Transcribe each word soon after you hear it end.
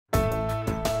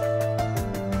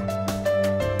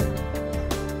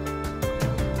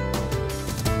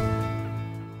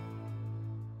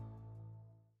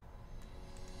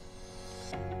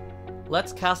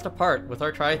let's cast a part with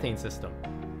our triathane system.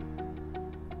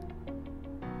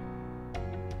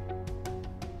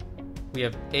 We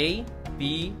have A,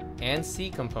 B, and C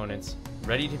components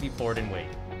ready to be poured and weighed.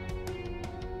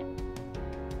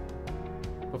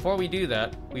 Before we do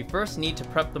that, we first need to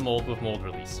prep the mold with mold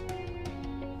release.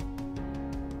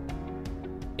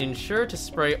 Ensure to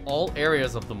spray all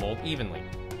areas of the mold evenly.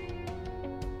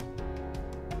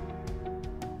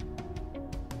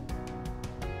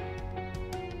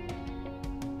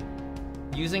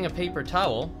 Using a paper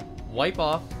towel, wipe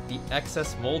off the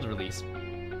excess mold release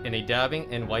in a dabbing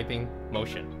and wiping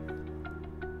motion.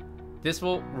 This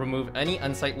will remove any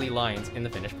unsightly lines in the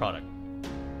finished product.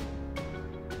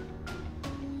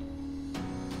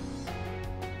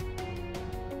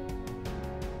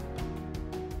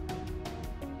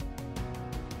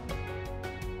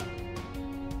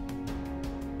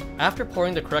 After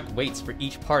pouring the correct weights for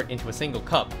each part into a single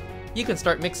cup, you can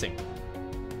start mixing.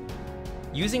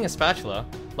 Using a spatula,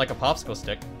 like a popsicle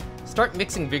stick, start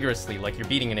mixing vigorously like you're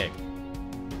beating an egg.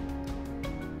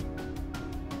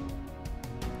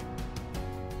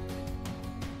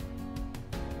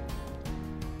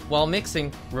 While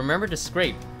mixing, remember to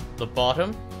scrape the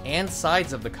bottom and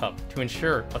sides of the cup to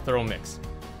ensure a thorough mix.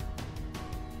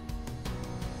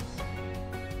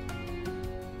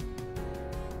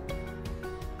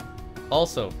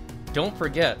 Also, don't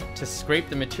forget to scrape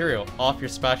the material off your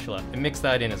spatula and mix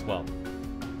that in as well.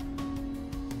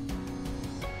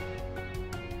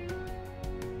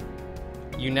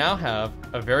 You now have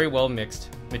a very well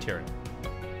mixed material.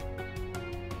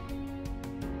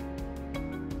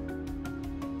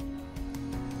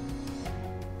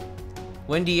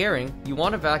 When deairing, you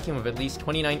want a vacuum of at least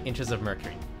 29 inches of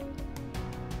mercury.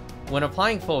 When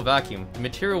applying full vacuum, the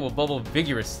material will bubble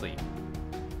vigorously.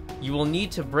 You will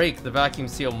need to break the vacuum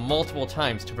seal multiple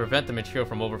times to prevent the material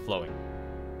from overflowing.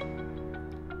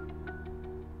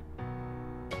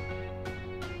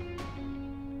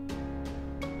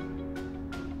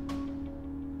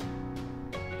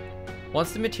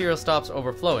 Once the material stops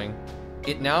overflowing,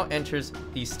 it now enters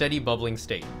the steady bubbling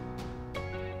state.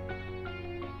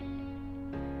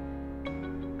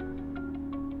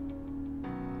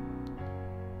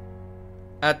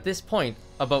 At this point,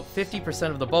 about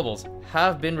 50% of the bubbles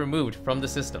have been removed from the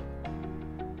system.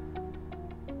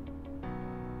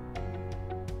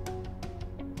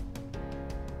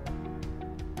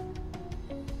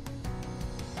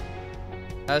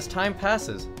 As time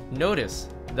passes, notice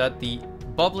that the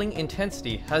bubbling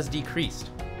intensity has decreased.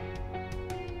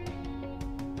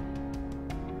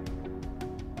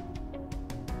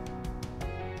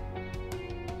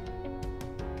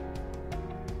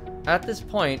 At this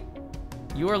point,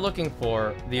 you are looking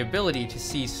for the ability to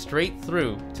see straight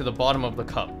through to the bottom of the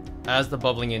cup as the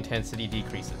bubbling intensity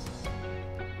decreases.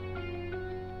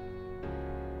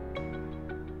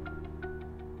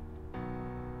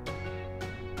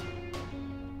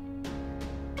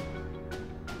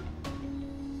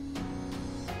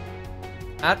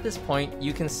 At this point,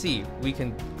 you can see we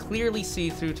can clearly see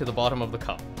through to the bottom of the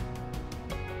cup.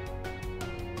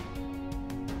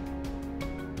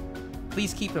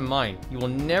 Please keep in mind, you will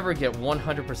never get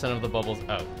 100% of the bubbles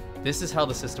out. This is how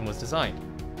the system was designed.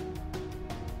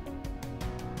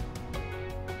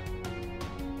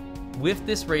 With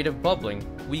this rate of bubbling,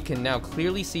 we can now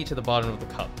clearly see to the bottom of the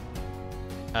cup.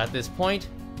 At this point,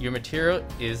 your material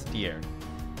is Deair.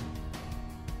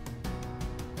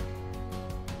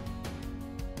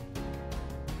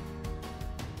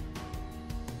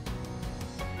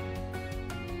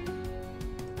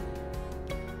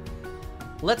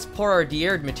 Let's pour our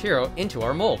deaired material into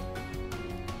our mold.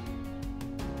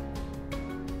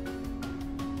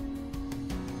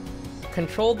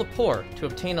 Control the pour to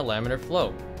obtain a laminar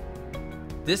flow.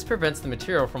 This prevents the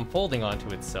material from folding onto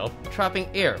itself, trapping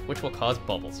air, which will cause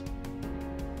bubbles.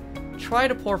 Try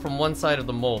to pour from one side of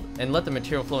the mold and let the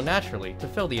material flow naturally to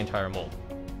fill the entire mold.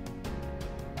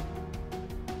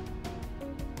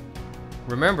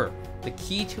 Remember, the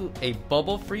key to a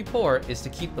bubble-free pour is to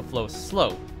keep the flow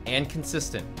slow and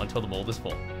consistent until the mold is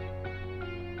full.